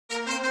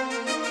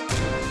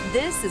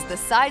This is the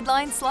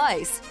Sideline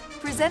Slice,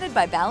 presented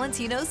by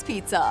Valentino's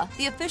Pizza,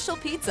 the official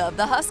pizza of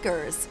the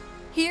Huskers.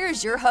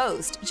 Here's your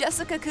host,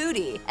 Jessica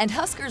Cootie, and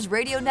Huskers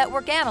Radio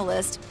Network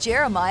analyst,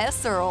 Jeremiah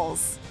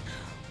Searles.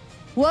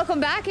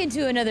 Welcome back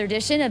into another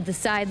edition of the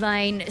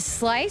Sideline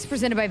Slice,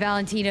 presented by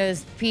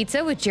Valentino's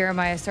Pizza with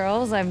Jeremiah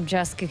Searles. I'm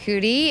Jessica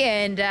Cootie,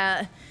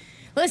 and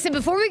listen,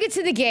 before we get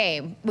to the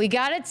game, we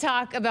got to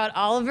talk about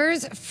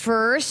Oliver's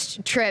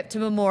first trip to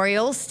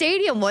Memorial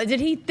Stadium. What did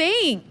he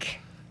think?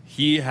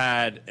 He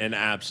had an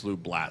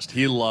absolute blast.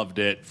 He loved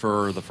it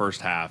for the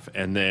first half.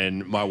 And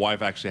then my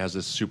wife actually has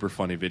this super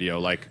funny video.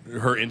 Like,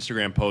 her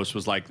Instagram post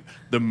was like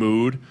the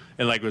mood,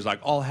 and like it was like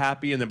all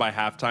happy. And then by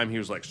halftime, he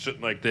was like sitting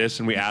like this.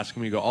 And we asked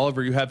him, we go,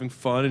 Oliver, you having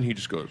fun? And he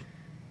just goes,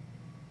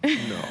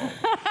 no.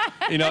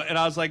 And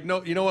I was like,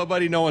 no, you know what,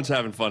 buddy? No one's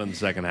having fun in the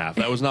second half.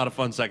 That was not a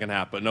fun second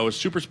half. But no, it was a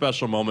super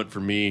special moment for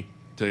me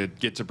to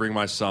get to bring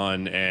my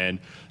son and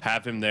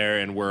have him there,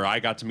 and where I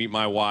got to meet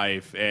my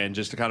wife, and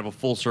just a kind of a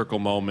full circle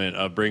moment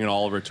of bringing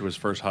Oliver to his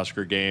first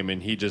Husker game.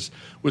 And he just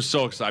was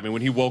so excited. I mean,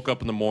 when he woke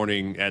up in the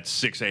morning at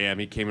 6 a.m.,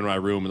 he came in my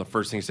room, and the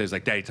first thing he said is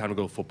like, Daddy, time to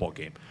go to a football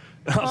game.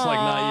 I was like,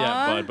 not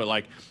yet, bud. But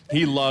like,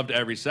 he loved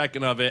every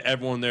second of it.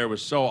 Everyone there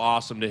was so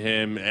awesome to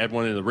him.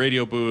 Everyone in the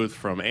radio booth,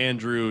 from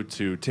Andrew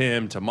to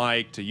Tim to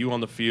Mike to you on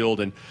the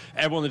field, and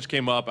everyone that just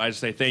came up. I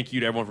just say thank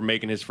you to everyone for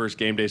making his first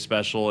game day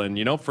special, and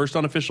first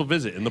unofficial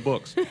visit in the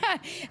books.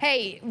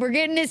 Hey, we're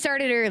getting it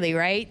started early,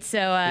 right? So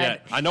yeah,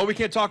 I know we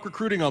can't talk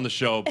recruiting on the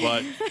show,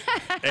 but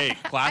hey,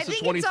 class of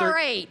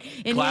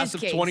 2035, class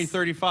of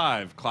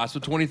 2035, class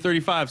of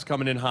 2035 is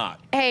coming in hot.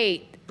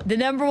 Hey, the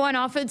number one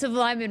offensive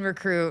lineman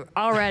recruit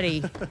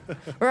already.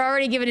 We're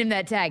already giving him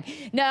that tag.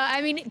 No,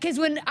 I mean, because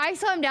when I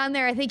saw him down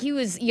there, I think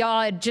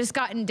y'all had just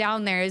gotten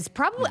down there. It's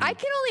probably, I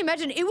can only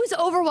imagine, it was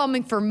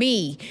overwhelming for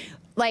me,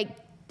 like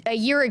a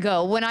year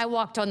ago when I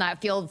walked on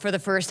that field for the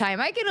first time.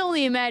 I can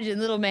only imagine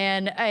little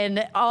man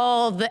and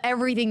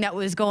everything that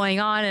was going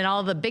on and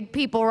all the big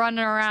people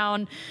running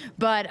around.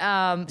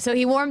 But so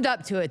he warmed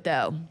up to it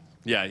though.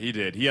 Yeah, he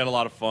did. He had a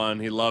lot of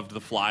fun. He loved the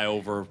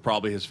flyover.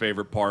 Probably his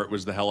favorite part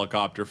was the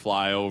helicopter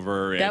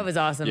flyover. That was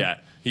awesome. Yeah,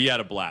 he had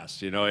a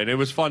blast, and it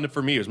was fun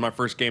for me. It was my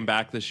first game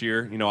back this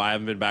year. I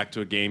haven't been back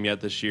to a game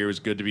yet this year. It was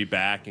good to be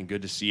back and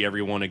good to see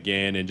everyone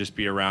again and just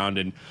be around,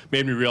 and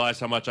made me realize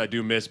how much I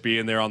do miss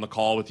being there on the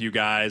call with you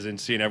guys and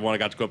seeing everyone. I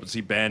got to go up and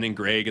see Ben and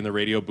Greg in the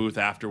radio booth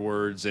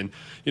afterwards, and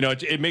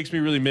it makes me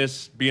really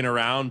miss being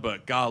around.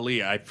 But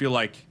golly, I feel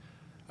like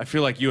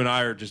you and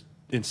I are just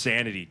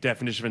insanity,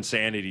 definition of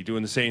insanity,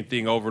 doing the same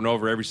thing over and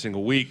over every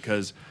single week,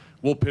 because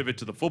we'll pivot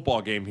to the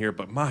football game here,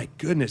 but my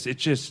goodness,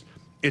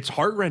 it's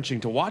heart-wrenching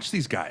to watch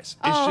these guys.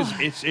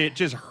 It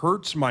just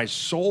hurts my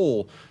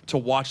soul to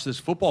watch this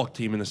football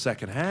team in the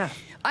second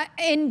half.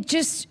 And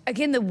just,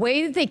 again, the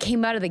way that they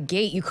came out of the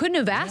gate, you couldn't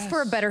have asked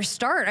for a better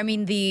start. I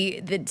mean,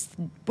 the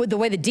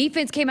way the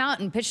defense came out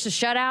and pitched a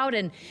shutout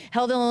and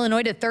held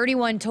Illinois to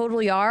 31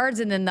 total yards,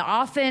 and then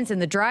the offense and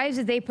the drives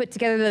that they put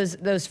together,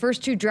 those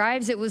first two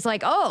drives, it was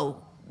like,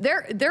 oh,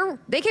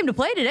 they came to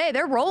play today.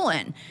 They're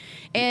rolling.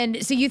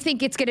 And so you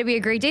think it's going to be a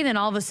great day, then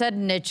all of a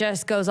sudden it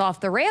just goes off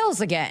the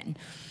rails again.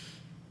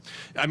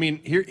 I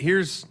mean,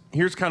 here's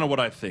kind of what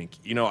I think.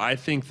 I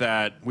think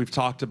that we've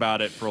talked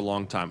about it for a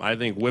long time. I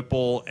think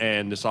Whipple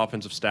and this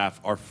offensive staff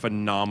are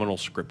phenomenal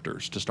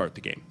scripters to start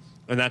the game.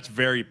 And that's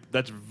very,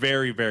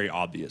 very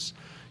obvious.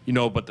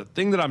 But the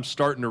thing that I'm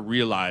starting to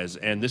realize,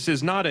 and this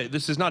is not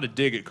a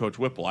dig at Coach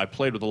Whipple. I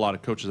played with a lot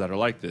of coaches that are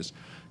like this.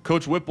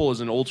 Coach Whipple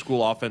is an old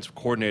school offensive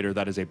coordinator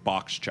that is a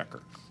box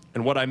checker.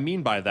 And what I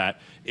mean by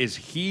that is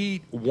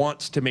he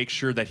wants to make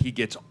sure that he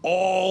gets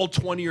all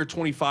 20 or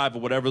 25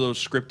 of whatever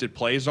those scripted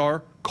plays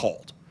are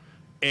called.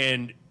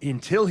 And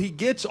until he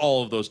gets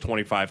all of those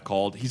 25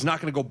 called, he's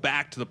not going to go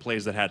back to the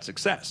plays that had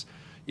success.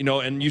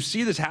 And you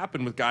see this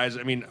happen with guys.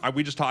 I mean, I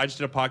just did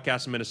a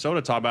podcast in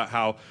Minnesota talking about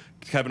how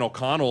Kevin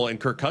O'Connell and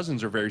Kirk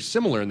Cousins are very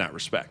similar in that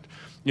respect.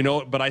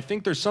 But I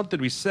think there's something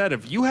to be said.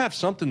 If you have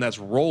something that's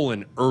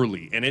rolling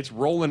early, and it's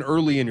rolling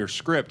early in your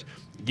script,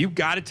 you've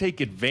got to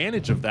take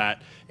advantage of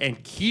that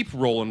and keep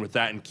rolling with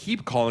that and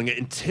keep calling it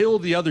until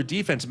the other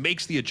defense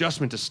makes the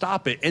adjustment to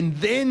stop it, and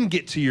then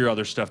get to your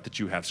other stuff that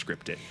you have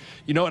scripted.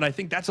 And I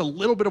think that's a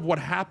little bit of what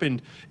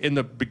happened in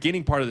the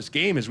beginning part of this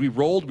game. Is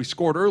we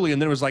scored early,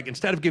 and then it was like,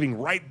 instead of giving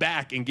right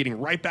back and getting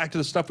right back to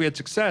the stuff we had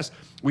success,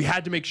 we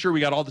had to make sure we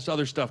got all this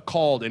other stuff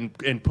called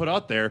and put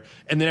out there,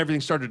 and then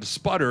everything started to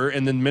sputter,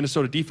 and then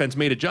Minnesota defense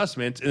made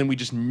adjustments, and then we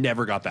just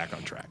never got back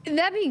on track.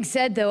 That being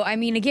said, though, I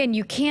mean, again,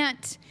 you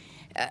can't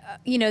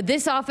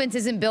this offense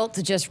isn't built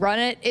to just run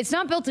it. It's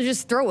not built to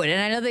just throw it.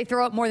 And I know they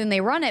throw it more than they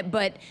run it,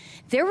 but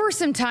there were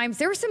some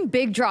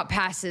big drop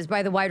passes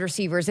by the wide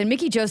receivers, and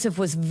Mickey Joseph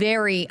was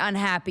very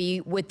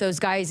unhappy with those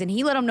guys, and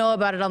he let them know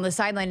about it on the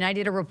sideline, and I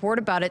did a report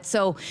about it.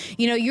 So,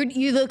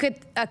 you look at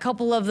a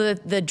couple of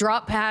the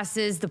drop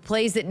passes, the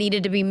plays that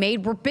needed to be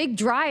made were big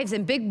drives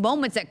and big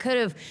moments that could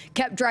have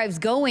kept drives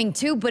going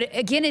too. But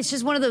again, it's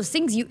just one of those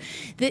things.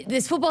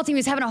 This football team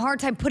is having a hard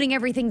time putting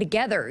everything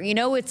together.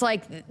 It's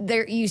like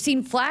you've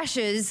seen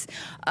flashes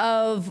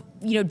of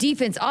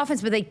defense,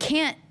 offense, but they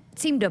can't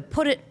seem to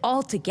put it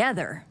all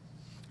together.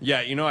 Yeah,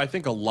 I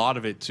think a lot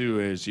of it, too,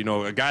 is,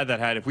 a guy that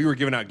had, if we were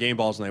giving out game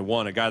balls and they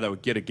won, a guy that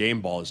would get a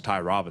game ball is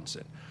Ty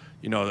Robinson.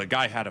 The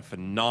guy had a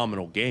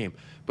phenomenal game.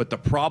 But the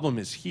problem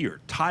is here.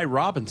 Ty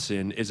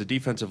Robinson is a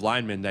defensive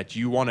lineman that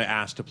you want to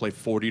ask to play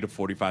 40 to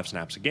 45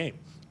 snaps a game.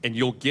 And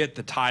you'll get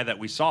the Ty that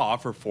we saw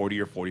for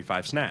 40 or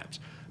 45 snaps.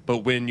 But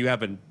when you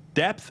have a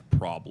depth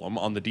problem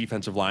on the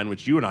defensive line,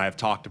 which you and I have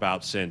talked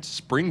about since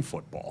spring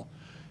football,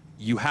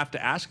 you have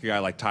to ask a guy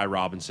like Ty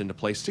Robinson to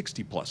play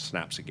 60-plus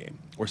snaps a game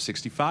or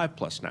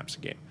 65-plus snaps a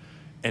game.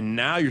 And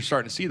now you're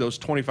starting to see those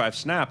 25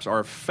 snaps are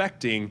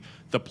affecting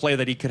the play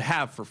that he could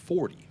have for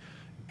 40.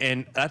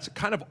 And that's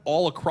kind of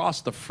all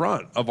across the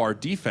front of our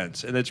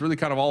defense. And it's really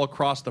kind of all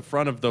across the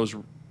front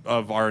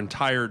of our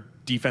entire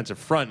defensive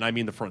front. And I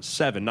mean the front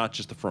seven, not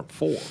just the front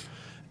four.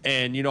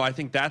 And, I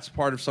think that's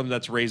part of something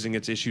that's raising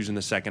its issues in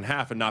the second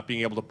half and not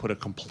being able to put a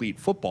complete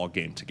football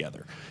game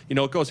together.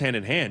 It goes hand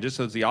in hand. Just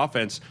as the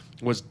offense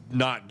was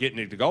not getting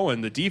it going,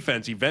 the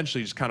defense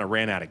eventually just kind of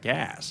ran out of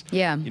gas.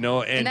 Yeah.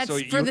 And that's so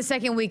for the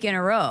second week in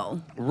a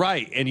row.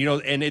 Right. And,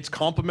 and it's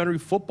complimentary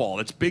football.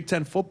 It's Big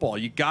Ten football.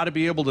 You got to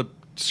be able to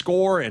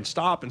score and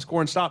stop and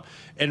score and stop.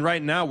 And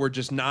right now we're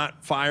just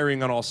not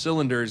firing on all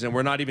cylinders, and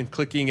we're not even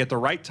clicking at the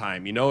right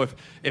time.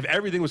 If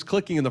everything was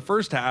clicking in the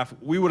first half,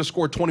 we would have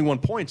scored 21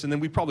 points, and then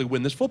we probably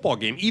win this football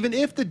game, even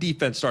if the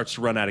defense starts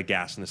to run out of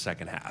gas in the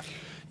second half.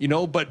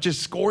 But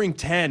just scoring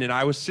 10, and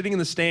I was sitting in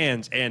the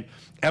stands, and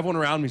everyone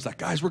around me is like,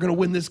 guys, we're going to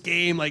win this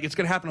game. Like, it's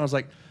going to happen. I was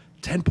like,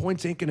 10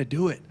 points ain't going to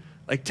do it.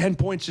 Like, 10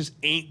 points just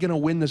ain't going to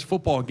win this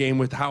football game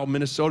with how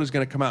Minnesota's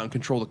going to come out and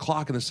control the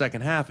clock in the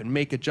second half and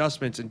make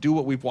adjustments and do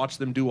what we've watched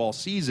them do all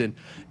season.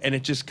 And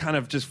it just kind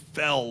of just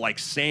fell like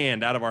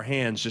sand out of our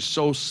hands just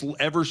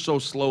ever so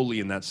slowly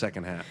in that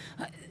second half.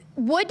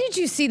 What did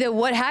you see, though?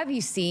 What have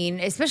you seen,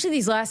 especially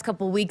these last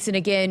couple of weeks? And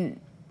again,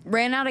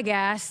 ran out of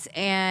gas,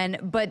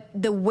 but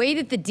the way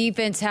that the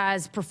defense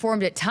has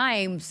performed at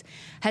times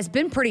has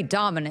been pretty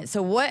dominant.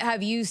 So what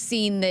have you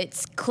seen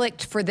that's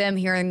clicked for them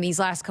here in these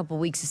last couple of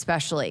weeks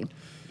especially?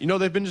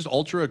 They've been just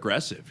ultra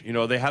aggressive.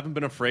 They haven't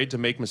been afraid to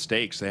make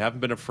mistakes. They haven't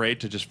been afraid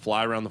to just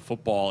fly around the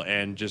football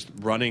and just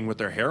running with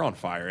their hair on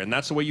fire. And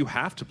that's the way you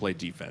have to play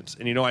defense.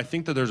 And, I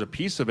think that there's a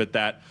piece of it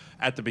that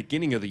at the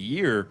beginning of the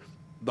year,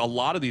 a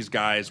lot of these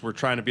guys were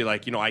trying to be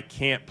like, I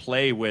can't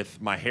play with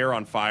my hair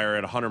on fire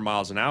at 100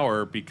 miles an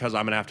hour because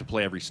I'm going to have to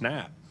play every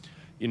snap.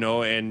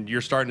 And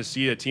you're starting to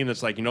see a team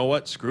that's like, you know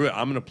what, screw it.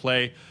 I'm going to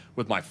play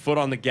with my foot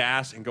on the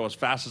gas and go as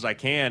fast as I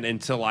can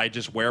until I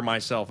just wear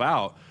myself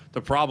out.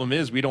 The problem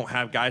is we don't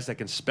have guys that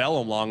can spell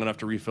them long enough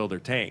to refill their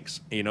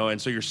tanks, and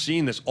so you're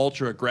seeing this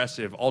ultra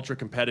aggressive, ultra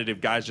competitive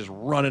guys just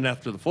running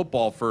after the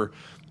football for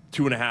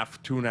two and a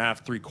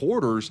half, 3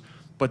 quarters.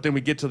 But then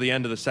we get to the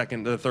end of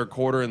the third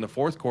quarter and the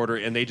fourth quarter,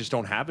 and they just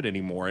don't have it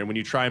anymore. And when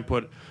you try and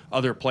put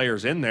other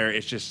players in there,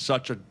 it's just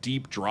such a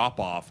deep drop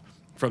off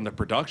from the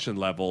production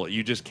level.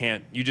 You just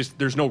can't,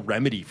 there's no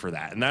remedy for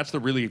that. And that's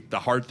the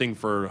hard thing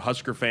for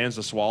Husker fans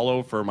to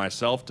swallow, for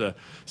myself to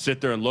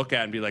sit there and look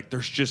at and be like,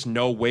 there's just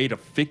no way to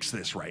fix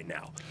this right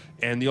now.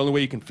 And the only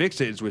way you can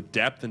fix it is with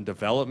depth and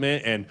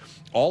development and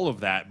all of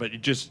that. But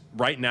it just,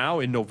 right now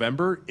in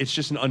November, it's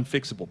just an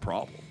unfixable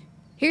problem.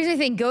 Here's the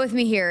thing, go with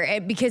me here,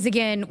 because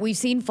again, we've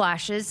seen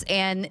flashes,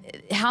 and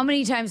how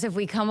many times have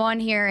we come on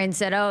here and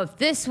said, oh, if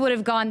this would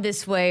have gone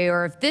this way,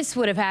 or if this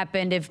would have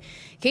happened, if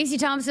Casey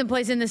Thompson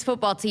plays in this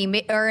football team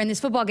or in this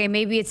football game,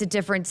 maybe it's a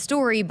different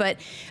story. But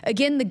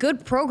again, the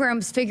good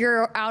programs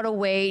figure out a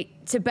way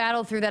to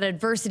battle through that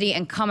adversity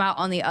and come out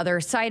on the other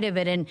side of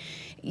it. And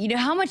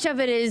how much of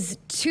it is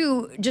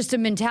just a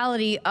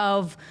mentality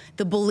of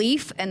the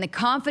belief and the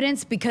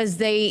confidence, because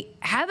they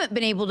haven't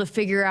been able to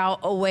figure out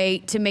a way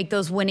to make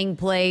those winning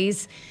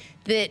plays,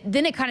 that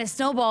then it kind of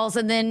snowballs,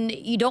 and then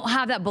you don't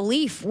have that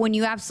belief when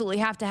you absolutely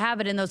have to have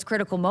it in those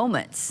critical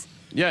moments.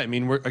 Yeah, I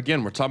mean, we're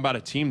talking about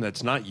a team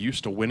that's not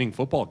used to winning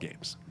football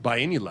games by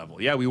any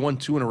level. Yeah, we won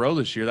 2 in a row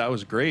this year. That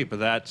was great, but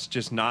that's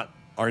just not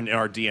our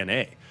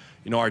DNA.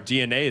 Our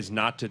DNA is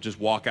not to just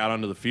walk out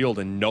onto the field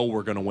and know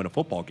we're going to win a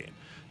football game.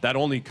 That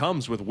only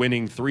comes with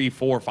winning 3,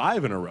 4,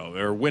 5 in a row,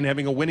 or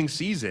having a winning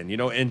season,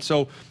 And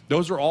so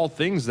those are all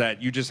things that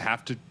you just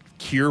have to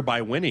cure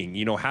by winning,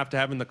 have to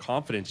have in the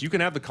confidence. You can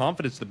have the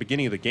confidence at the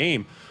beginning of the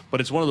game, but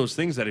it's one of those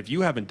things that if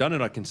you haven't done it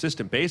on a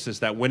consistent basis,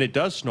 that when it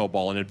does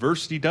snowball and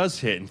adversity does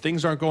hit and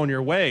things aren't going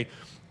your way,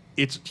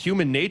 it's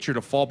human nature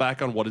to fall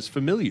back on what is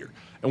familiar.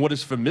 And what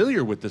is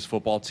familiar with this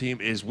football team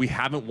is we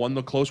haven't won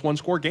the close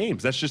one-score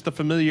games. That's just the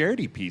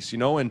familiarity piece,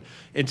 And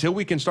until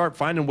we can start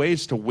finding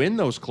ways to win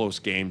those close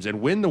games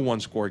and win the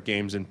one-score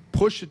games and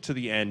push it to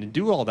the end and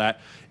do all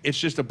that, it's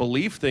just a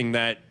belief thing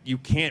that you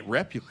can't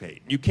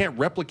replicate. You can't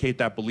replicate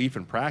that belief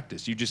in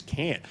practice. You just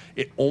can't.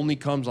 It only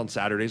comes on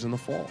Saturdays in the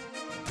fall.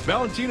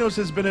 Valentino's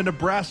has been a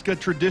Nebraska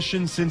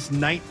tradition since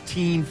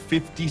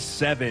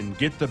 1957.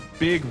 Get the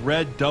big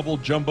red double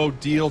jumbo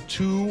deal,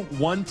 2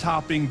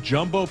 one-topping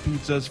jumbo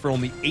pizzas for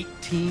only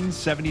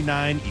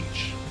 $18.79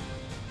 each.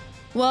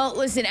 Well,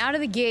 listen, out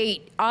of the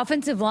gate,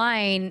 offensive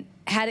line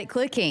had it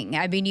clicking.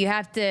 I mean, you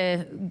have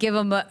to give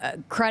them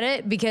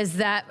credit because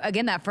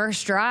that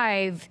first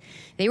drive,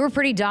 they were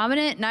pretty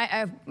dominant. And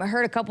I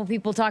heard a couple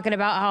people talking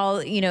about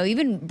how,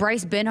 even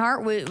Bryce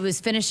Benhart was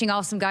finishing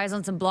off some guys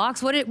on some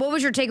blocks. What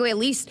was your takeaway, at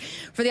least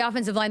for the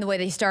offensive line, the way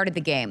they started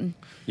the game?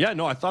 Yeah,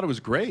 no, I thought it was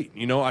great.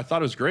 I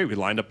thought it was great. We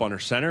lined up under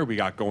center. We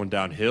got going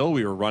downhill.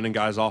 We were running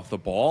guys off the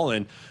ball.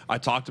 And I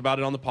talked about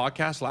it on the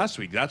podcast last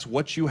week. That's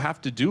what you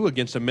have to do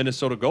against a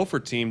Minnesota Gopher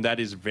team that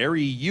is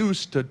very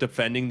used to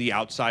defending the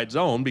outside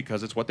zone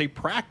because it's what they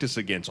practice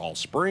against all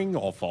spring,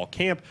 all fall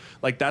camp.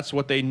 Like, that's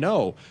what they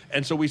know.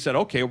 And so we said,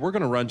 okay, we're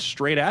going to run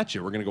straight at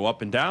you. We're going to go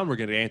up and down. We're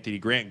going to get Anthony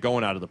Grant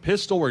going out of the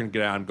pistol. We're going to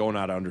get out going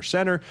out under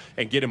center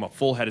and get him a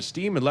full head of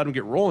steam and let him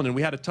get rolling. And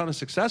we had a ton of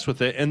success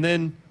with it. And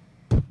then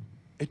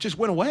it just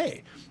went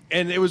away.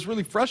 And it was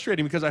really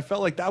frustrating because I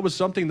felt like that was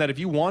something that if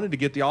you wanted to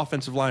get the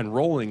offensive line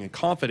rolling and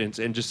confidence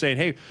and just saying,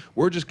 hey,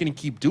 we're just going to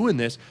keep doing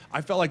this,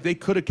 I felt like they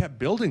could have kept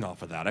building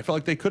off of that. I felt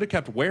like they could have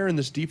kept wearing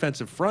this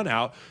defensive front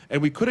out,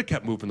 and we could have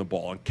kept moving the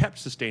ball and kept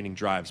sustaining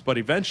drives. But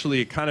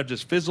eventually it kind of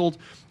just fizzled.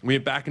 We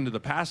went back into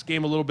the pass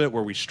game a little bit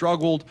where we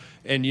struggled.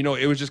 And,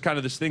 it was just kind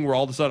of this thing where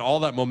all of a sudden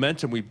all that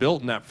momentum we built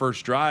in that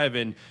first drive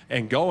and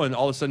going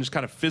all of a sudden just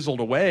kind of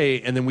fizzled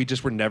away, and then we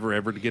just were never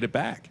ever to get it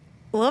back.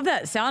 Love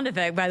that sound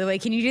effect, by the way.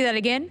 Can you do that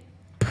again?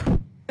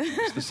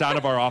 It's the sound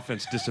of our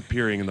offense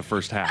disappearing in the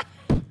first half.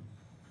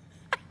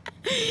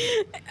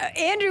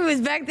 Andrew was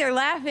back there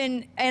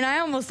laughing, and I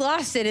almost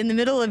lost it in the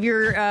middle of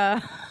your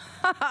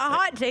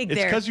hot take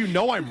there. It's because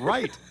I'm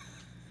right.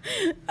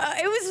 It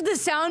was the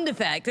sound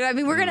effect. I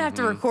mean, we're going to have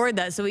to record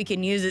that so we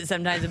can use it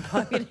sometimes and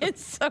plug it in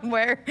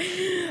somewhere. But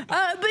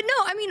no,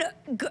 I mean,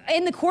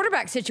 in the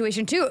quarterback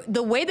situation, too,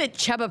 the way that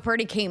Chubba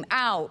Purdy came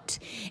out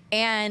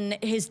and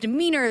his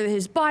demeanor,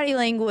 his body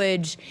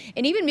language,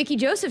 and even Mickey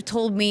Joseph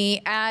told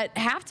me at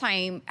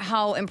halftime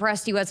how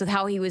impressed he was with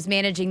how he was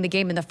managing the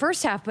game in the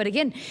first half. But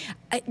again,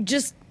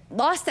 just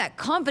lost that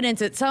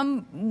confidence at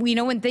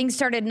when things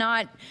started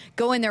not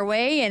going their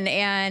way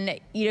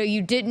and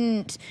you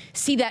didn't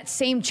see that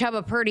same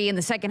Chubba Purdy in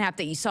the second half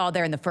that you saw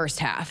there in the first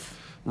half.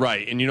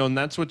 Right. And,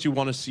 that's what you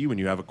want to see when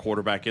you have a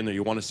quarterback in there.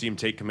 You want to see him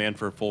take command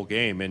for a full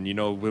game. And,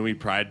 when we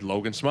tried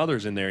Logan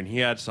Smothers in there and he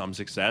had some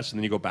success, and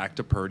then you go back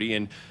to Purdy.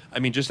 And, I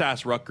mean, just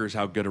ask Rutgers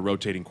how good a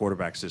rotating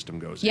quarterback system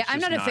goes. Yeah,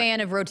 I'm not a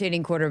fan of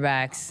rotating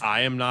quarterbacks.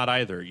 I am not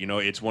either.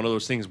 It's one of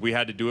those things. We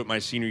had to do it my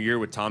senior year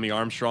with Tommy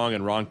Armstrong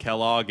and Ron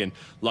Kellogg. And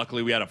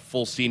luckily we had a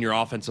full senior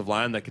offensive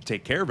line that could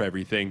take care of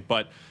everything.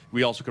 But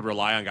we also could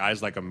rely on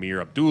guys like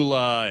Amir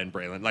Abdullah and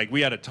Braylon. Like,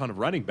 we had a ton of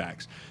running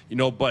backs,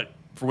 but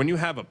for when you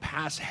have a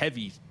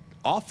pass-heavy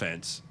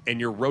offense and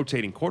you're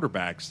rotating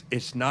quarterbacks,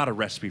 it's not a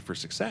recipe for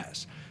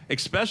success,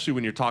 especially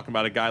when you're talking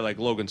about a guy like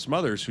Logan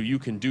Smothers, who you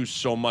can do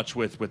so much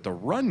with the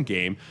run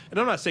game. And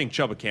I'm not saying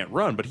Chubba can't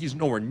run, but he's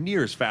nowhere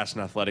near as fast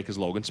and athletic as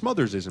Logan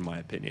Smothers is, in my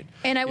opinion.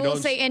 And I will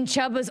say, and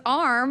Chubba's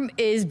arm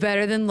is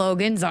better than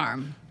Logan's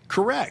arm.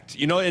 Correct.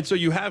 And so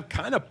you have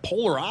kind of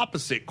polar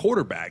opposite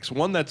quarterbacks.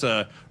 One that's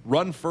a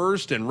run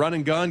first and run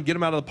and gun, get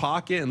him out of the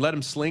pocket and let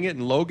him sling it,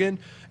 and Logan.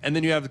 And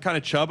then you have the kind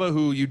of Chubba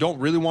who you don't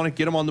really want to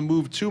get him on the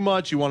move too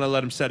much. You want to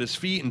let him set his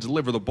feet and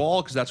deliver the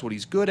ball because that's what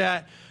he's good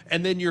at.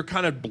 And then you're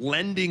kind of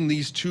blending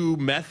these two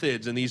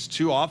methods and these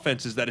two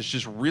offenses that it's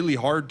just really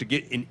hard to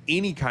get in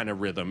any kind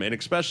of rhythm. And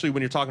especially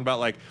when you're talking about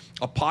like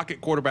a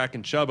pocket quarterback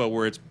in Chubba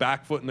where it's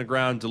back foot in the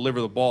ground, deliver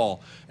the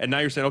ball. And now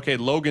you're saying, okay,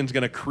 Logan's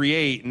going to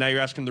create. And now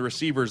you're asking the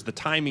receivers, the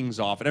timing's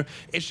off. And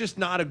it's just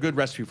not a good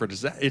recipe for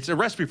disaster. It's a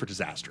recipe for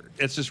disaster.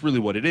 It's just really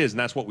what it is. And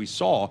that's what we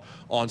saw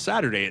on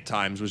Saturday at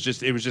times.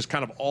 It was just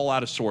kind of all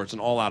out of sorts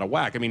and all out of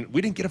whack. I mean,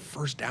 we didn't get a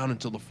first down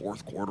until the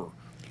fourth quarter.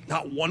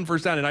 Not one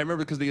first down. And I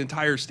remember because the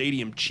entire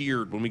stadium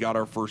cheered when we got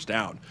our first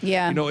down.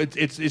 Yeah.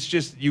 It's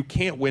just, you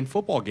can't win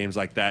football games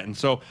like that. And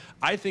so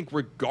I think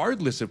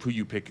regardless of who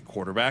you pick at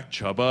quarterback,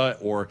 Chubba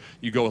or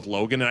you go with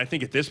Logan, and I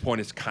think at this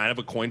point it's kind of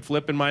a coin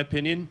flip in my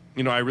opinion.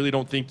 I really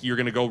don't think you're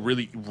going to go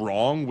really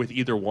wrong with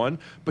either one,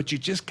 but you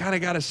just kind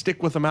of got to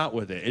stick with them out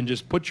with it and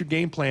just put your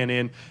game plan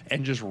in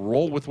and just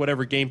roll with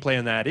whatever game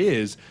plan that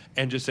is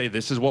and just say,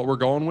 this is what we're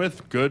going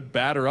with, good,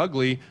 bad, or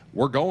ugly.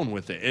 We're going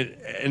with it.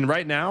 And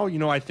right now,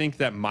 I think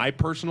that my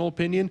personal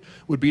opinion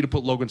would be to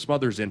put Logan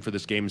Smothers in for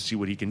this game and see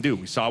what he can do.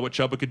 We saw what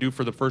Chubba could do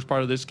for the first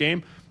part of this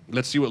game.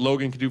 Let's see what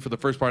Logan can do for the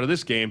first part of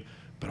this game.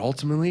 But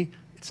ultimately,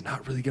 it's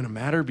not really going to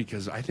matter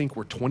because I think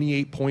we're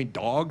 28-point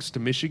dogs to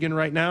Michigan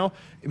right now.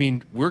 I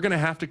mean, we're going to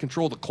have to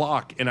control the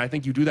clock, and I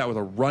think you do that with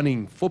a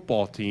running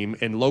football team,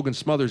 and Logan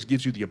Smothers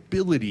gives you the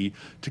ability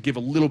to give a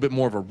little bit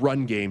more of a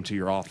run game to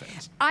your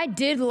offense. I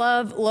did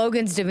love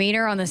Logan's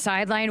demeanor on the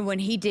sideline when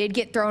he did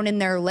get thrown in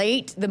there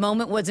late. The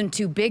moment wasn't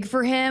too big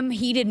for him.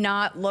 He did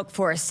not look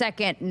for a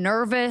second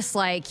nervous,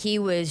 like he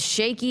was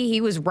shaky. He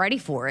was ready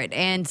for it.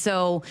 And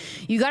so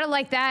you got to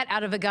like that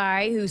out of a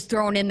guy who's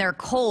thrown in there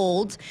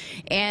cold,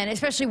 and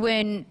especially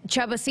when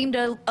Chubba seemed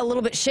a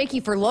little bit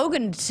shaky for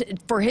Logan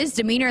for his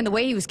demeanor and the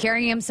way he was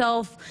carrying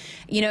himself.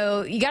 You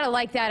got to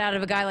like that out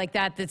of a guy like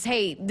that that's,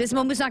 hey, this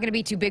moment's not going to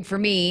be too big for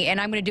me,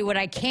 and I'm going to do what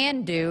I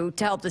can do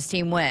to help this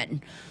team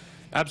win.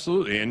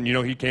 Absolutely. And,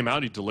 he came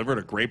out, he delivered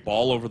a great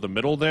ball over the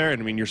middle there.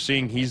 And, you're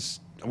seeing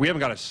we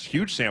haven't got a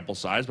huge sample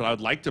size, but I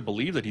would like to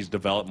believe that he's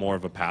developed more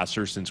of a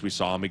passer since we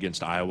saw him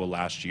against Iowa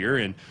last year.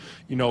 And,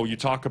 you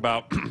talk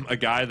about a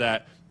guy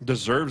that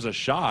deserves a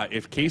shot.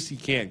 If Casey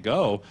can't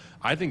go,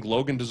 I think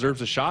Logan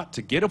deserves a shot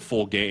to get a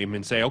full game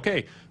and say,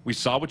 okay, we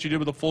saw what you did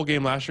with a full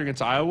game last year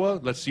against Iowa.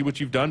 Let's see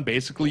what you've done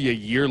basically a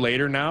year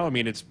later now.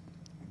 It's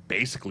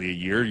basically a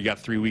year. You got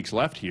 3 weeks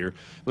left here.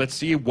 Let's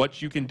see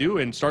what you can do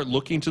and start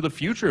looking to the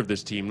future of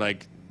this team.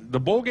 Like, the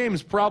bowl game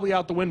is probably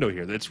out the window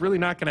here. That's really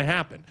not going to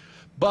happen.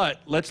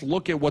 But let's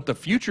look at what the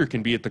future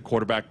can be at the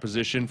quarterback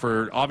position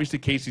for, obviously,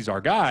 Casey's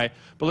our guy,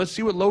 but let's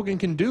see what Logan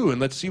can do,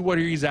 and let's see what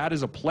he's at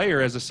as a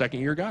player, as a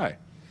second-year guy.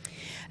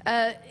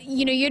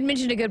 You had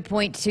mentioned a good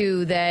point,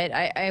 too, that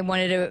I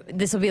wanted to –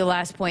 this will be the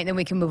last point, then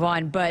we can move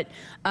on. But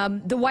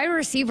the wide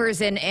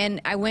receivers, and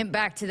I went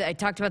back to I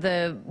talked about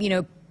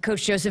the,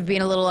 Coach Joseph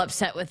being a little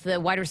upset with the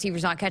wide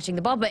receivers not catching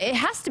the ball, but it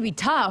has to be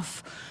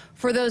tough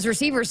for those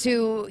receivers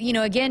who,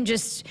 again,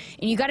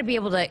 and you got to be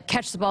able to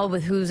catch the ball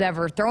with who's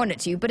ever throwing it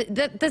to you. But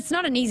that's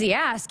not an easy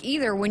ask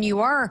either when you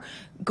are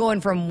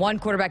going from one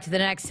quarterback to the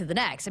next to the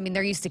next.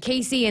 They're used to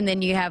Casey, and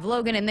then you have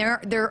Logan, and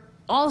they're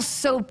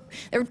also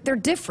they're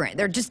different.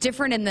 They're just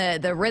different,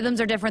 and the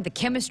rhythms are different. The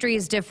chemistry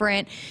is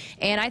different,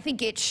 and I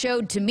think it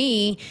showed to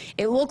me.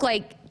 It looked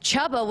like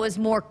Chubba was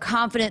more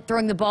confident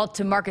throwing the ball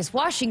to Marcus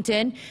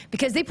Washington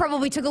because they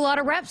probably took a lot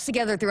of reps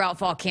together throughout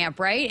fall camp,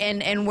 right?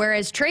 And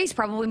whereas Trey's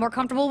probably more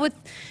comfortable with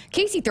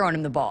Casey throwing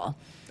him the ball.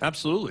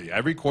 Absolutely.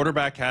 Every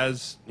quarterback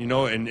has,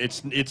 and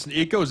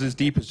it goes as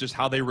deep as just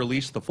how they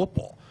release the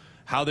football.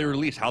 How they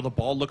release, how the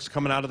ball looks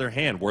coming out of their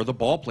hand, where the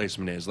ball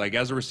placement is. Like,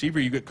 as a receiver,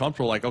 you get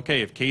comfortable, like,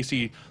 okay, if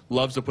Casey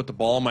loves to put the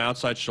ball on my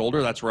outside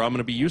shoulder, that's where I'm going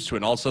to be used to it.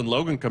 And all of a sudden,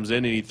 Logan comes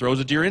in and he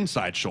throws it to your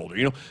inside shoulder.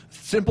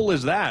 Simple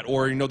as that.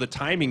 Or, the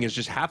timing is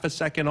just half a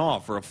second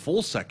off or a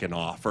full second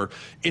off. Or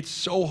it's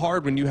so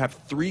hard when you have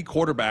three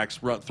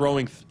quarterbacks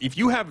throwing. If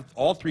you have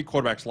all three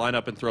quarterbacks line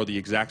up and throw the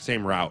exact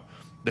same route,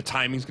 the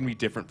timing's going to be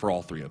different for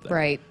all three of them.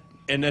 Right.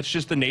 And that's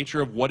just the nature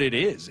of what it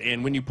is.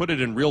 And when you put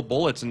it in real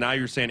bullets, and now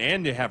you're saying,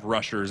 and they have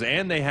rushers,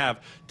 and they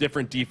have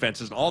different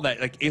defenses and all that,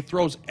 like, it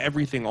throws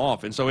everything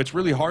off. And so it's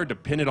really hard to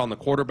pin it on the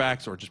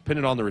quarterbacks or just pin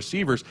it on the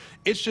receivers.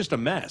 It's just a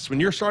mess. When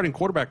your starting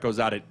quarterback goes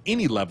out at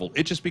any level,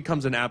 it just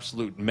becomes an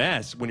absolute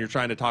mess when you're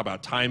trying to talk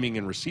about timing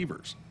and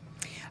receivers.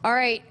 All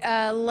right,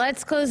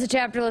 let's close the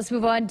chapter. Let's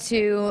move on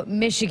to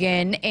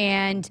Michigan.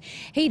 And,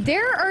 hey,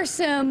 there are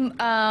some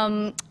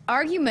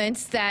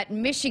arguments that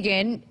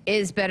Michigan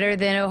is better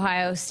than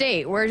Ohio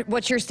State.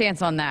 What's your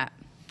stance on that?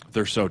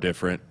 They're so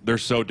different. They're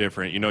so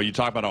different. You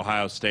talk about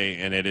Ohio State,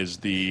 and it is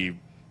you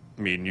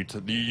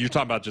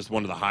talk about just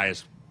one of the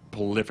highest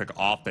prolific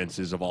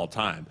offenses of all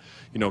time.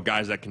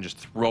 Guys that can just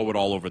throw it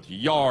all over the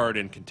yard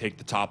and can take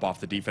the top off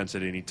the defense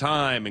at any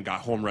time and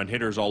got home run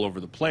hitters all over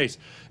the place.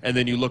 And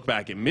then you look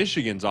back at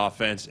Michigan's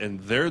offense,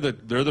 and they're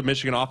the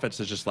Michigan offense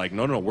that's just like,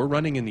 no, we're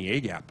running in the A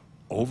gap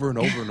over and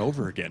over and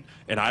over again.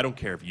 And I don't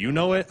care if you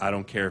know it. I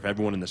don't care if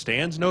everyone in the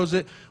stands knows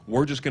it.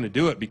 We're just going to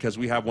do it because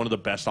we have one of the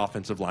best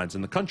offensive lines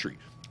in the country,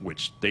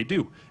 which they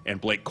do. And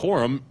Blake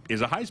Corum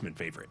is a Heisman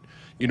favorite.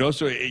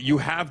 So you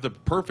have the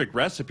perfect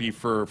recipe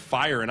for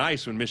fire and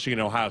ice when Michigan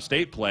and Ohio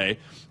State play.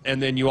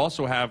 And then you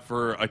also have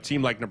for a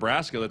team like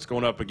Nebraska that's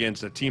going up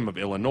against a team of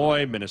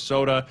Illinois,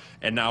 Minnesota,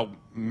 and now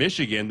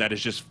Michigan that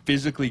is just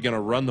physically going to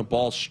run the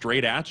ball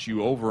straight at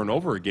you over and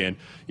over again.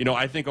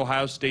 I think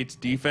Ohio State's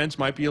defense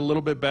might be a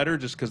little bit better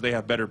just because they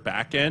have better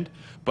back end.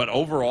 But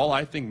overall,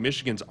 I think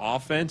Michigan's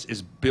offense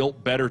is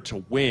built better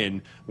to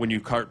win when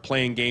you start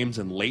playing games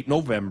in late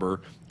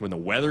November, when the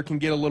weather can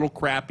get a little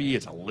crappy,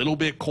 it's a little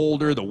bit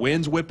colder, the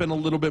wind's whipping a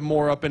little bit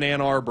more up in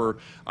Ann Arbor.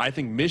 I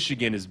think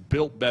Michigan is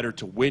built better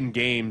to win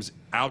games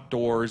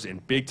outdoors in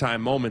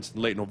big-time moments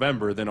in late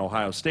November than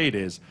Ohio State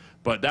is.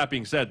 But that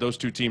being said, those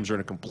two teams are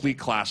in a complete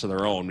class of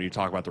their own when you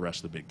talk about the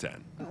rest of the Big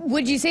Ten.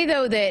 Would you say,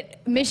 though,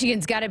 that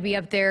Michigan's got to be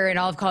up there in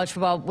all of college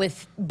football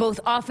with both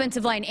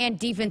offensive line and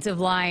defensive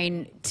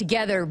line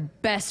together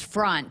best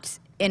front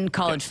in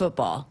college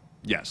football?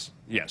 Yes,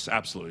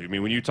 absolutely.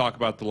 When you talk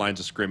about the lines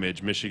of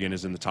scrimmage, Michigan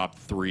is in the top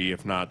three,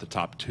 if not the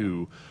top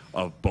two,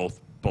 of both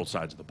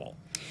sides of the ball.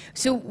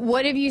 So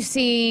what have you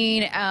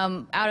seen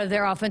out of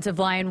their offensive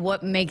line?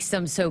 What makes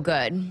them so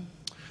good?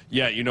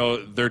 Yeah,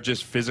 they're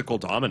just physical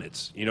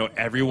dominance.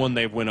 Everyone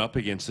they've went up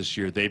against this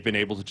year, they've been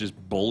able to just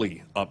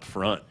bully up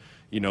front.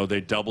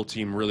 They double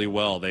team really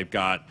well. They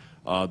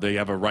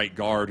have a right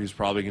guard who's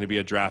probably going to be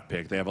a draft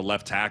pick. They have a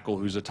left tackle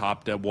who's a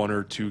top 1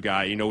 or 2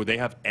 guy. They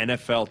have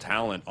NFL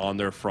talent on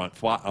their front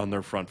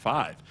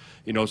five.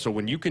 So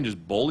when you can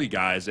just bully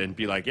guys and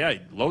be like, yeah,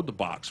 load the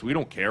box. We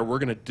don't care. We're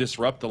going to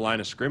disrupt the line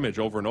of scrimmage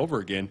over and over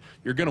again.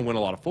 You're going to win a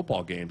lot of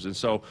football games. And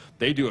so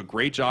they do a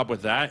great job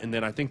with that. And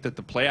then I think that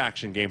the play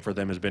action game for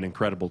them has been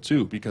incredible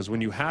too, because when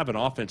you have an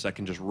offense that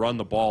can just run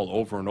the ball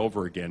over and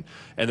over again,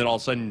 and then all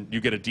of a sudden you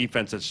get a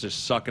defense that's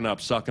just sucking up,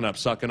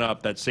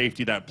 that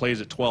safety that plays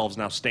at 12 themselves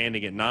now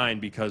standing at 9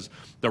 because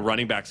the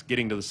running back's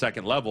getting to the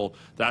second level.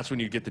 That's when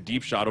you get the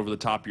deep shot over the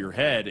top of your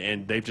head,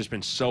 and they've just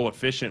been so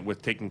efficient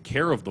with taking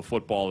care of the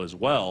football as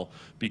well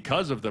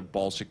because of the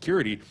ball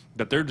security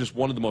that they're just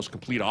one of the most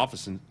complete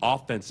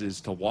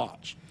offenses to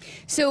watch.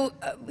 So,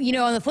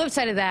 on the flip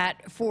side of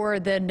that, for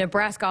the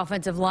Nebraska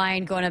offensive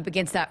line going up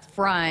against that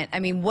front, I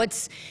mean,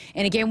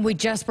 and again, we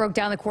just broke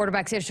down the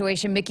quarterback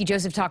situation. Mickey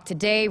Joseph talked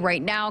today.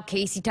 Right now,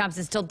 Casey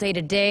Thompson still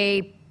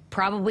day-to-day.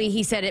 Probably,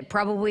 he said it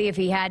probably, if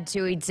he had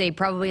to, he'd say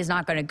probably is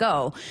not going to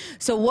go.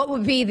 So what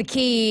would be the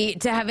key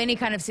to have any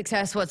kind of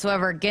success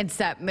whatsoever against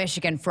that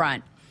Michigan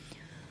front?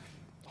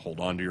 Hold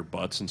on to your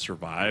butts and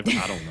survive.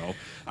 I don't know.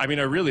 I mean,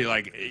 I really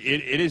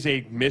it is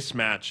a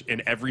mismatch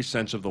in every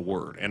sense of the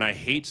word. And I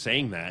hate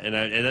saying that. And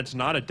that's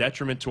not a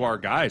detriment to our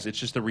guys. It's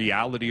just the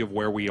reality of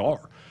where we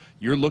are.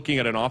 You're looking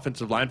at an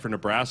offensive line for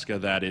Nebraska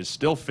that is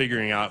still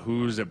figuring out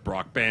who's at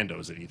Brock Bando,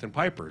 is it Ethan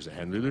Piper, is it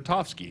Henry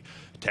Lutovsky,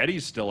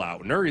 Teddy's still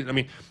out. I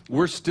mean,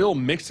 we're still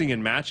mixing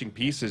and matching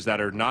pieces that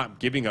are not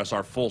giving us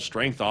our full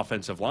strength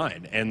offensive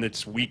line. And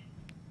it's week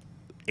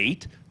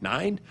 8,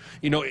 9,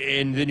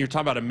 and then you're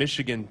talking about a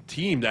Michigan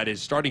team that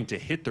is starting to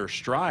hit their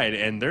stride,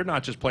 and they're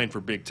not just playing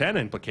for Big Ten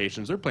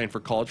implications, they're playing for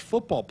college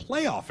football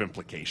playoff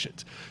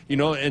implications,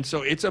 and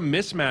so it's a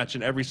mismatch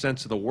in every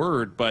sense of the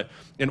word. But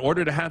in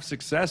order to have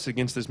success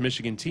against this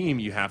Michigan team,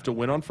 you have to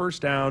win on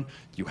first down,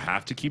 you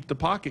have to keep the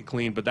pocket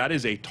clean, but that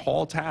is a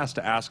tall task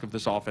to ask of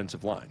this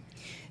offensive line.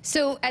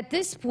 So at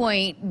this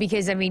point,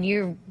 because, I mean,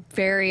 you're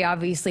very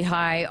obviously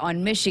high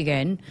on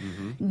Michigan,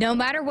 no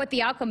matter what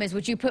the outcome is,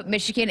 would you put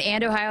Michigan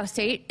and Ohio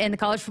State in the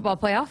college football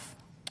playoff?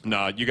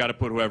 No, you got to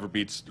put whoever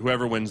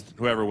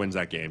wins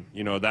that game.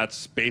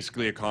 That's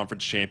basically a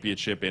conference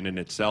championship in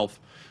itself,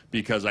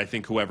 because I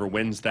think whoever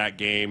wins that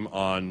game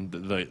on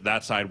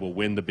that side will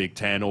win the Big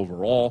Ten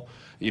overall.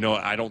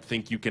 I don't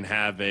think you can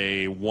have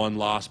a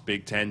one-loss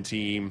Big Ten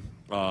team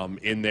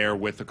in there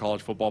with the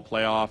college football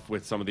playoff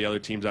with some of the other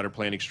teams that are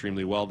playing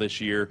extremely well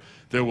this year.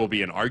 There will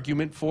be an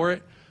argument for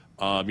it.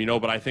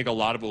 But I think a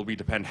lot of it will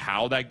depend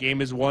how that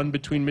game is won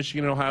between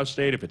Michigan and Ohio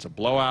State. If it's a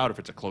blowout, if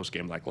it's a close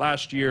game like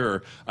last year,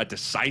 or a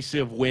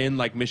decisive win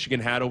like Michigan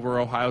had over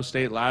Ohio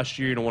State last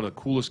year, one of the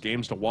coolest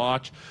games to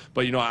watch.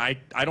 But, I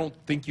don't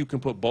think you can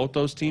put both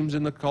those teams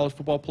in the college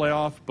football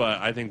playoff, but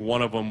I think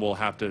one of them will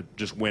have to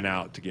just win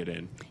out to get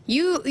in.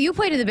 You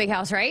played in the Big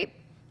House, right?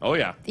 Oh,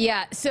 yeah.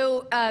 Yeah.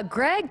 So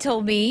Greg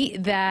told me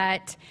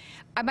that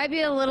I might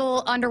be a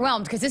little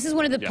underwhelmed because this is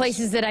one of the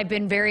places that I've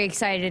been very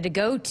excited to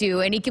go to.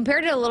 And he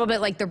compared it a little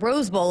bit like the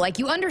Rose Bowl. Like,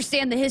 you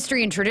understand the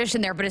history and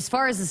tradition there, but as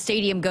far as the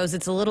stadium goes,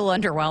 it's a little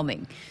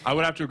underwhelming. I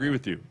would have to agree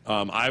with you.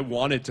 I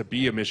wanted to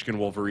be a Michigan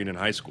Wolverine in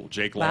high school.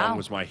 Jake Long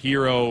was my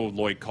hero.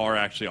 Lloyd Carr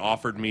actually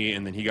offered me,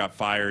 and then he got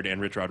fired,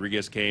 and Rich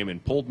Rodriguez came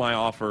and pulled my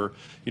offer.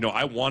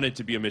 I wanted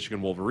to be a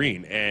Michigan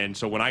Wolverine. And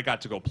so when I got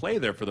to go play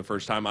there for the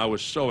first time, I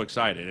was so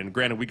excited. And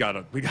granted, we got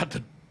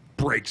the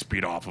breaks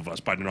beat off of us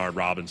by Denard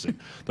Robinson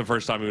the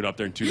first time we went up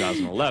there in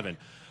 2011.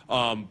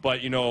 But,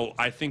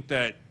 I think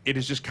that it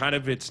is just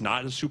it's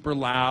not super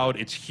loud.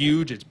 It's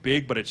huge, it's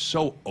big, but it's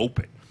so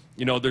open.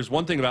 There's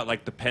one thing about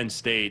like the Penn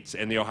States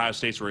and the Ohio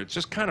States where it's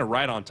just kind of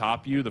right on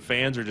top of you. The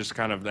fans are just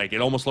kind of like, it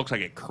almost looks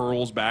like it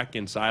curls back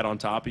inside on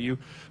top of you.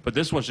 But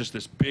this one's just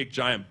this big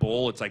giant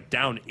bowl. It's like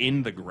down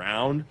in the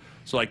ground.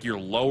 So like you're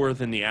lower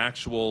than the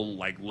actual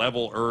like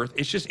level earth.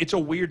 It's a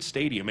weird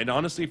stadium. And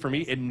honestly, for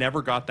me, it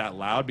never got that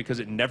loud because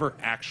it never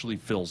actually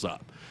fills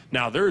up.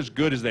 Now, they're as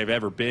good as they've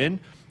ever been.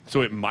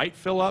 So it might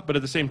fill up, but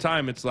at the same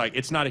time, it's like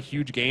it's not a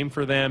huge game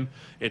for them.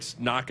 It's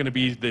not going to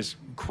be this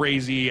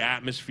crazy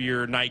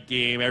atmosphere, night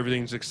game,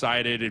 everything's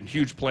excited and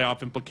huge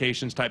playoff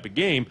implications type of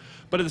game.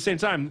 But at the same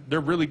time, they're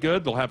really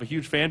good. They'll have a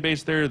huge fan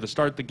base there to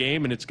start the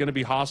game, and it's going to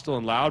be hostile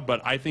and loud.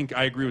 But I think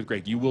I agree with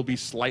Greg. You will be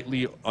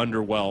slightly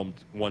underwhelmed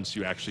once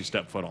you actually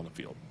step foot on the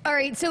field. All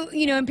right, so,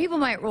 and people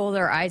might roll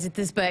their eyes at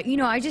this, but,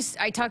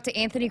 I talked to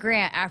Anthony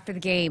Grant after the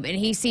game, and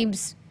he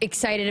seems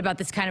excited about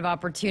this kind of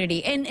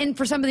opportunity. And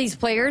for some of these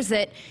players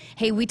that,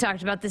 hey, we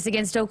talked about this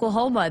against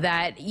Oklahoma,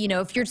 that,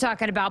 if you're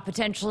talking about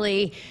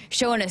potentially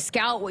showing a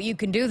scout what you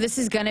can do, this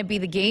is going to be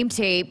the game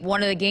tape,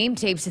 one of the game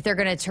tapes that they're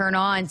going to turn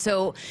on.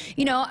 So,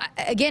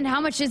 again,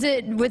 how much is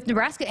it with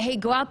Nebraska? Hey,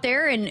 go out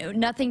there and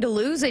nothing to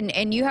lose,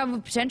 and you have a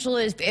potential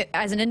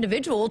as an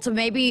individual to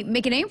maybe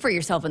make a name for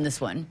yourself in this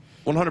one.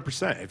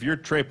 100%. If you're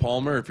Trey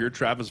Palmer, if you're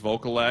Travis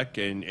Vokalek,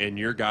 and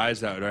you're guys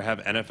that have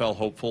NFL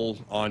hopeful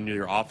on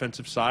your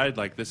offensive side,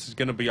 like this is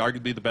going to be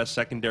arguably the best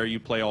secondary you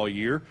play all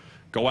year.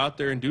 Go out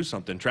there and do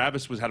something.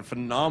 Travis had a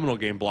phenomenal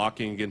game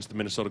blocking against the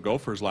Minnesota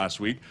Gophers last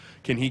week.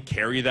 Can he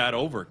carry that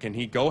over? Can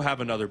he go have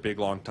another big,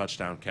 long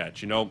touchdown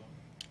catch?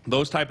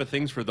 Those type of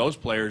things for those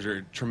players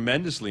are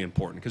tremendously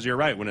important because you're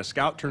right. When a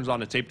scout turns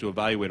on a tape to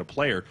evaluate a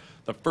player,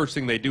 the first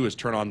thing they do is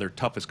turn on their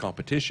toughest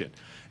competition.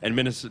 And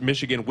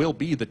Michigan will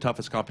be the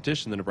toughest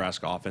competition the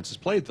Nebraska offense has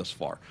played thus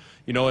far.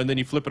 And then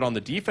you flip it on the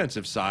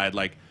defensive side,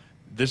 like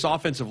this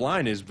offensive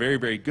line is very,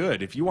 very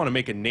good. If you want to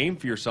make a name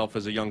for yourself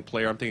as a young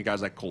player, I'm thinking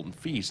guys like Colton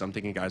Feast. I'm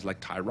thinking guys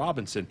like Ty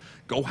Robinson.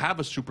 Go have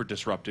a super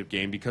disruptive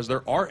game, because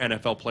there are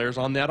NFL players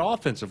on that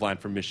offensive line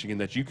from Michigan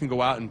that you can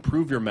go out and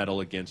prove your mettle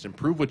against and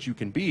prove what you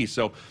can be.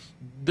 So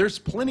there's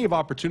plenty of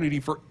opportunity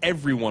for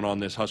everyone on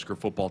this Husker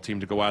football team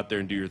to go out there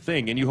and do your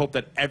thing. And you hope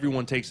that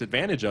everyone takes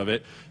advantage of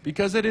it,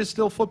 because it is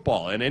still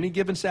football. And any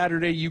given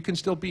Saturday, you can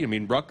still beat. I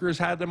mean, Rutgers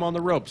had them on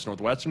the ropes.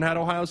 Northwestern had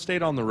Ohio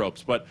State on the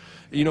ropes. But,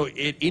 you know,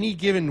 at any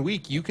given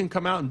week, you can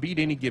come out and beat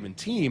any given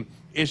team.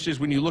 It's just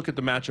when you look at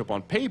the matchup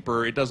on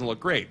paper, it doesn't look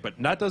great. But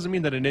that doesn't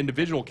mean that an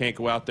individual can't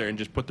go out there and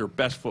just put their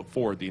best foot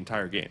forward the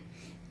entire game.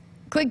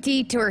 Quick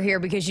detour here,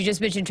 because you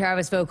just mentioned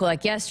Travis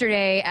Vokolek.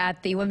 Yesterday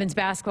at the women's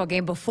basketball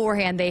game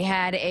beforehand, they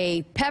had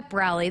a pep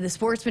rally, the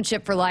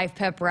Sportsmanship for Life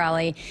pep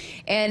rally,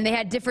 and they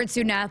had different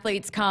student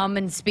athletes come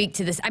and speak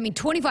to this. I mean,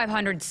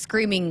 2,500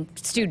 screaming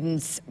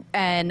students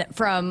and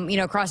from, you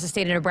know, across the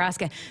state of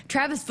Nebraska.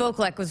 Travis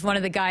Vokolek was one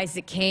of the guys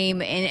that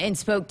came and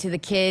spoke to the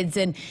kids.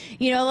 And,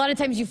 you know, a lot of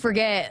times you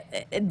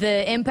forget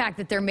the impact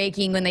that they're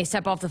making when they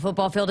step off the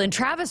football field. And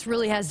Travis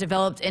really has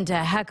developed into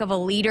a heck of a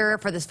leader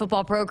for this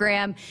football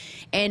program,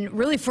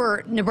 and really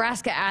for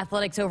Nebraska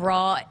athletics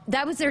overall.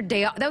 That was their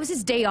day. That was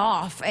his day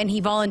off, and he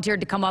volunteered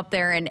to come up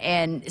there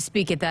and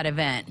speak at that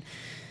event.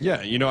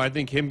 Yeah, you know, I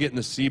think him getting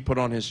the C put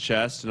on his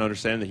chest and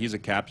understanding that he's a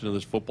captain of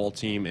this football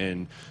team,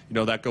 and, you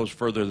know, that goes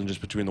further than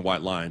just between the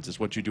white lines. It's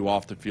what you do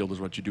off the field is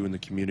what you do in the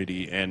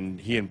community, and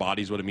he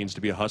embodies what it means to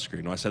be a Husker.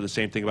 You know, I said the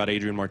same thing about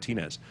Adrian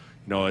Martinez.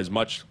 You know, as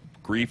much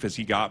grief as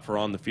he got for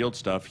on the field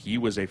stuff, he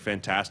was a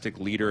fantastic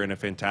leader and a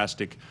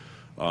fantastic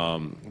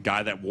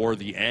guy that wore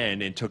the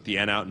N and took the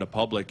N out into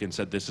public and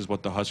said, this is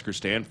what the Huskers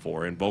stand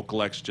for. And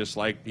Vokolek's just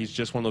like, he's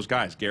just one of those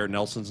guys. Garrett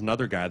Nelson's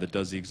another guy that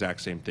does the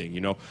exact same thing. You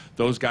know,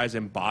 those guys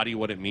embody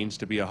what it means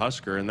to be a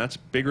Husker, and that's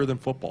bigger than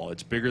football.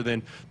 It's bigger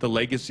than the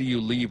legacy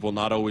you leave will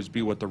not always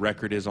be what the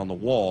record is on the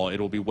wall.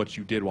 It'll be what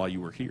you did while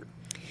you were here.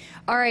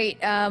 All right,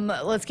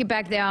 let's get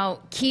back now.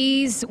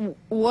 Keys,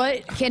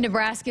 what can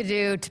Nebraska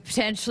do to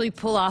potentially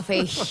pull off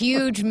a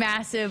huge,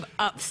 massive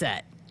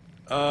upset?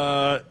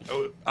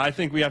 I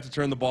think we have to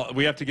turn the ball.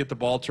 We have to get the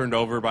ball turned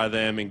over by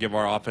them and give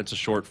our offense a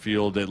short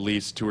field at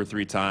least 2 or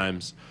 3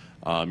 times.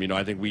 You know,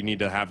 I think we need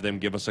to have them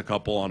give us a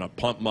couple on a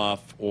punt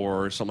muff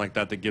or something like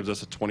that that gives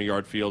us a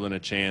 20-yard field and a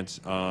chance.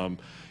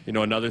 You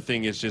know, another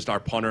thing is just our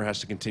punter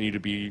has to continue to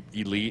be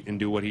elite and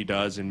do what he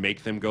does and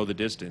make them go the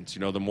distance.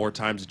 You know, the more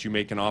times that you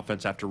make an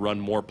offense have to run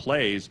more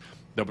plays,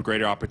 the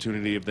greater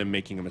opportunity of them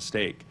making a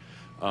mistake.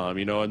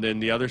 You know, and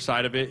then the other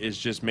side of it is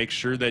just make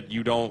sure that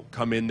you don't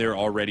come in there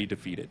already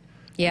defeated.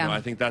 Yeah. You know,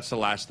 I think that's the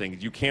last thing.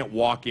 You can't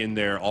walk in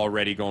there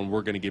already going,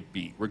 we're going to get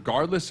beat.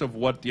 Regardless of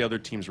what the other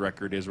team's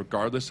record is,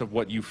 regardless of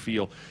what you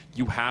feel,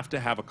 you have to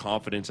have a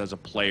confidence as a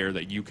player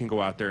that you can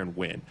go out there and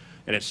win.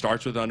 And it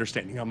starts with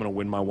understanding, I'm going to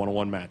win my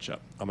one-on-one matchup.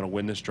 I'm going to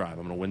win this drive.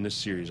 I'm going to win this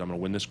series. I'm going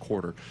to win this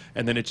quarter.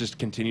 And then it just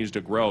continues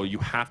to grow. You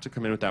have to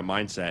come in with that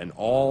mindset. And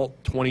all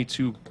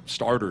 22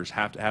 starters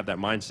have to have that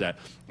mindset.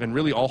 And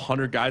really all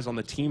 100 guys on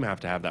the team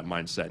have to have that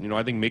mindset. And, you know,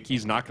 I think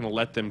Mickey's not going to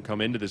let them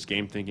come into this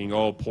game thinking,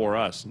 oh, poor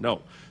us.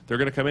 No. They're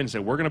going to come in and say,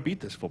 we're going to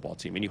beat this football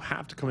team. And you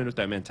have to come in with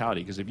that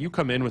mentality. Because if you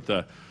come in with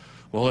the,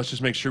 well, let's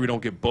just make sure we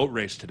don't get boat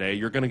raced today,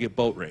 you're going to get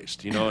boat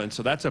raced. You know, and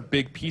so that's a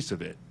big piece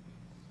of it.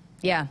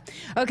 Yeah.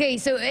 Okay,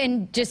 so,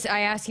 and just, I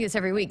ask you this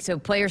every week, so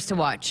players to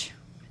watch.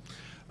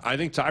 I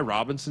think Ty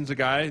Robinson's a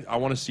guy. I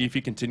want to see if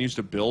he continues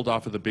to build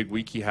off of the big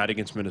week he had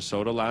against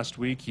Minnesota last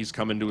week. He's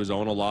come into his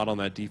own a lot on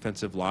that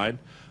defensive line.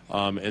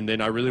 And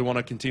then I really want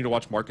to continue to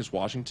watch Marcus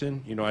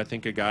Washington. You know, I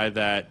think a guy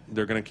that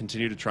they're going to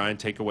continue to try and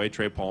take away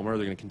Trey Palmer.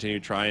 They're going to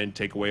continue to try and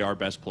take away our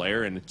best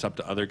player. And it's up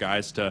to other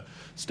guys to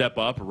step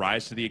up,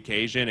 rise to the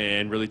occasion,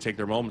 and really take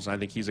their moments. And I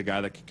think he's a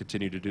guy that can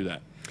continue to do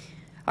that.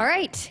 All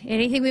right.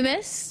 Anything we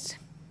missed?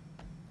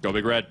 Go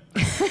Big Red.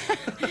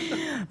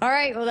 All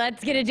right, well,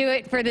 that's going to do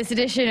it for this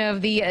edition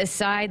of the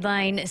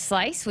Sideline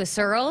Slice with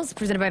Searles,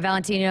 presented by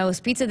Valentino's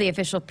Pizza, the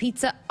official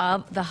pizza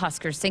of the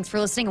Huskers. Thanks for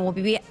listening,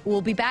 and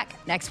we'll be back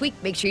next week.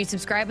 Make sure you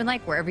subscribe and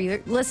like wherever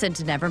you listen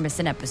to never miss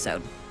an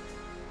episode.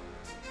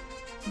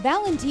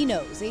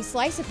 Valentino's, a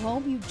slice of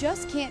home you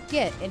just can't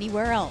get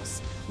anywhere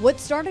else. What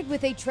started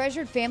with a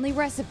treasured family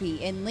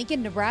recipe in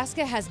Lincoln,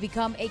 Nebraska has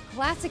become a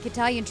classic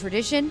Italian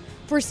tradition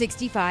for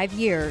 65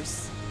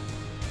 years.